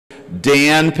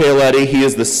Dan Paoletti. He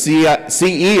is the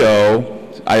CEO.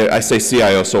 I say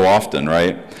CIO so often,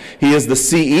 right? He is the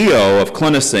CEO of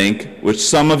CliniSync, which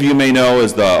some of you may know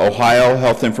as the Ohio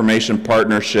Health Information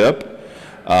Partnership.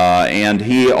 And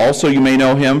he also, you may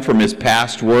know him from his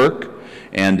past work,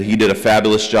 and he did a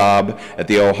fabulous job at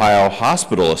the Ohio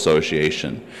Hospital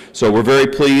Association. So we're very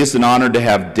pleased and honored to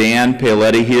have Dan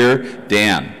Paoletti here.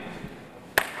 Dan.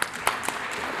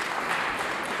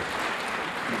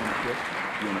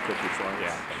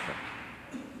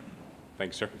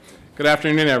 Thanks, sir. Good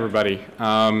afternoon, everybody.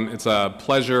 It's a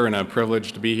pleasure and a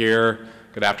privilege to be here.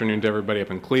 Good afternoon to everybody up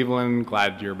in Cleveland.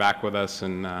 Glad you're back with us.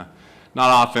 And not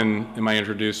often am I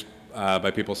introduced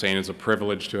by people saying it's a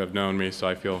privilege to have known me, so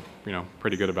I feel,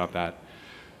 pretty good about that.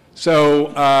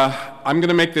 So I'm going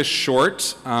to make this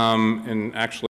short and actually